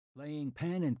Laying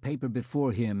pen and paper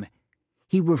before him,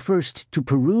 he were first to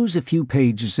peruse a few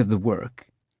pages of the work,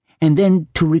 and then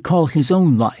to recall his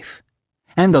own life,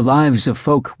 and the lives of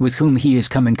folk with whom he has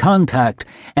come in contact,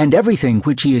 and everything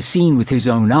which he has seen with his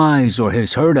own eyes or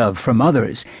has heard of from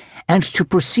others, and to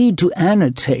proceed to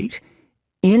annotate,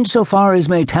 insofar as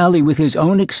may tally with his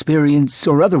own experience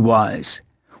or otherwise,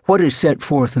 what is set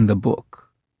forth in the book,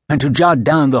 and to jot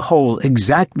down the whole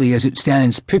exactly as it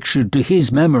stands pictured to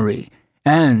his memory,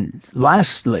 and,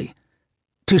 lastly,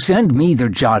 to send me their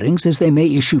jottings as they may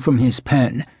issue from his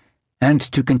pen, and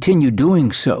to continue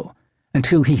doing so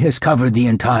until he has covered the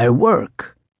entire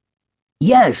work.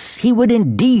 Yes, he would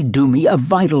indeed do me a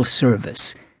vital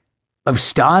service. Of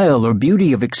style or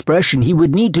beauty of expression he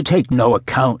would need to take no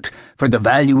account, for the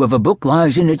value of a book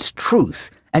lies in its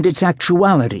truth and its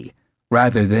actuality,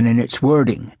 rather than in its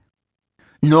wording.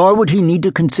 Nor would he need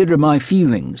to consider my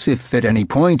feelings if at any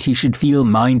point he should feel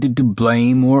minded to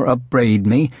blame or upbraid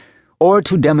me, or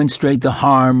to demonstrate the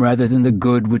harm rather than the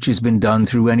good which has been done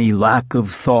through any lack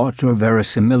of thought or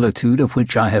verisimilitude of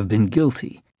which I have been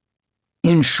guilty.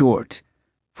 In short,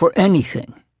 for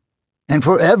anything, and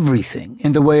for everything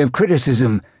in the way of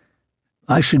criticism,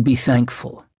 I should be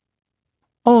thankful.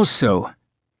 Also,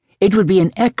 it would be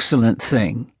an excellent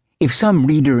thing if some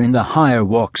reader in the higher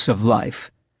walks of life,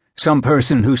 some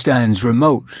person who stands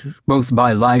remote, both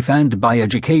by life and by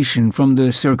education, from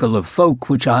the circle of folk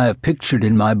which I have pictured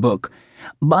in my book,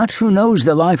 but who knows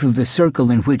the life of the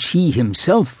circle in which he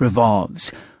himself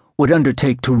revolves, would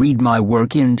undertake to read my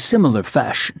work in similar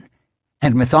fashion,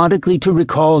 and methodically to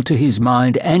recall to his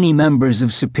mind any members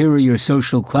of superior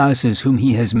social classes whom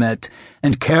he has met,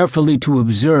 and carefully to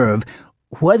observe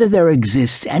whether there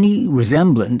exists any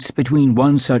resemblance between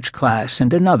one such class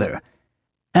and another,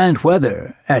 and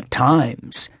whether, at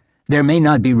times, there may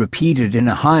not be repeated in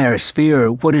a higher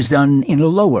sphere what is done in a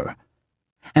lower,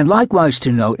 and likewise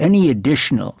to note any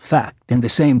additional fact in the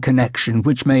same connection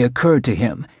which may occur to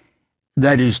him,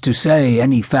 that is to say,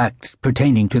 any fact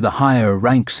pertaining to the higher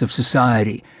ranks of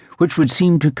society which would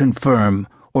seem to confirm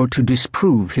or to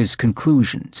disprove his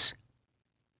conclusions.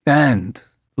 And,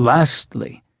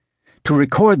 lastly, to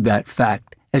record that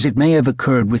fact as it may have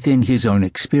occurred within his own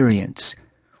experience,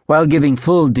 while giving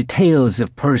full details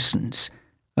of persons,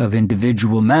 of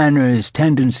individual manners,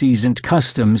 tendencies, and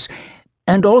customs,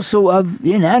 and also of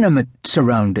inanimate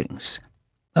surroundings,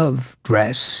 of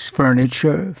dress,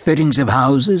 furniture, fittings of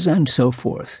houses, and so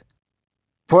forth.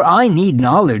 For I need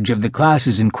knowledge of the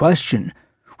classes in question,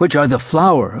 which are the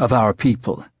flower of our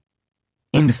people.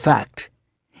 In fact,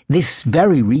 this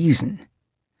very reason,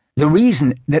 the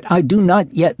reason that I do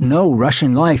not yet know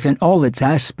Russian life in all its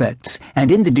aspects, and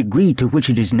in the degree to which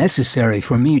it is necessary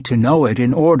for me to know it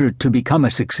in order to become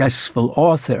a successful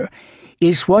author,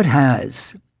 is what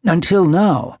has, until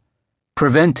now,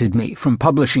 prevented me from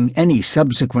publishing any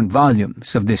subsequent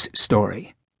volumes of this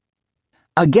story.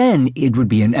 Again, it would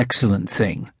be an excellent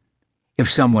thing if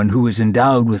someone who is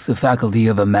endowed with the faculty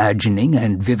of imagining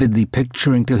and vividly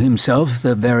picturing to himself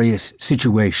the various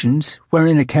situations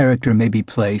wherein a character may be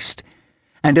placed,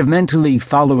 and of mentally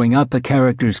following up a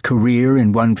character's career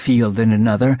in one field and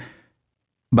another,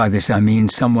 by this I mean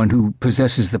someone who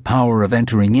possesses the power of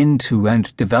entering into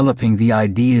and developing the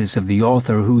ideas of the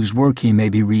author whose work he may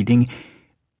be reading,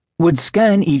 would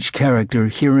scan each character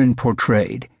herein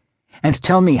portrayed, and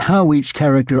tell me how each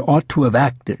character ought to have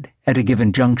acted at a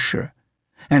given juncture,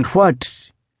 and what,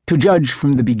 to judge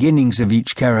from the beginnings of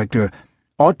each character,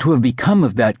 ought to have become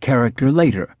of that character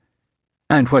later,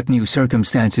 and what new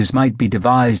circumstances might be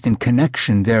devised in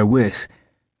connection therewith,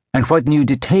 and what new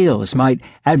details might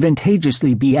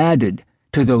advantageously be added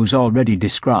to those already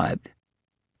described.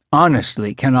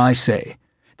 Honestly can I say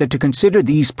that to consider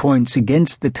these points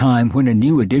against the time when a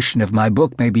new edition of my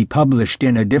book may be published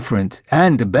in a different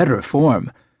and a better form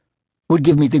would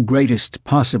give me the greatest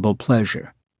possible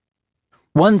pleasure.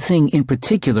 One thing in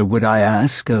particular would I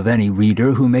ask of any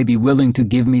reader who may be willing to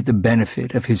give me the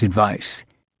benefit of his advice.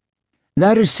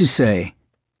 That is to say,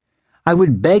 I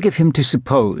would beg of him to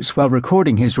suppose, while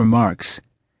recording his remarks,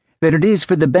 that it is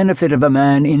for the benefit of a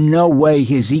man in no way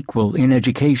his equal in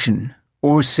education,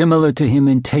 or similar to him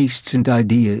in tastes and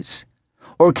ideas,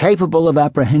 or capable of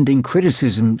apprehending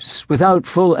criticisms without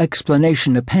full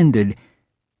explanation appended,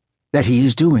 that he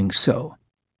is doing so.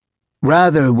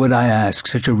 Rather would I ask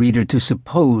such a reader to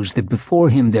suppose that before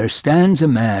him there stands a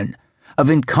man of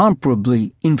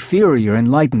incomparably inferior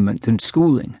enlightenment and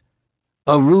schooling,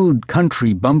 a rude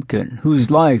country bumpkin whose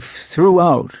life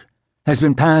throughout has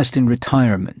been passed in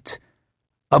retirement,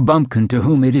 a bumpkin to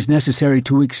whom it is necessary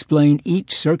to explain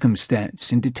each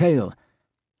circumstance in detail,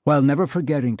 while never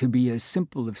forgetting to be as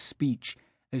simple of speech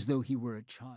as though he were a child.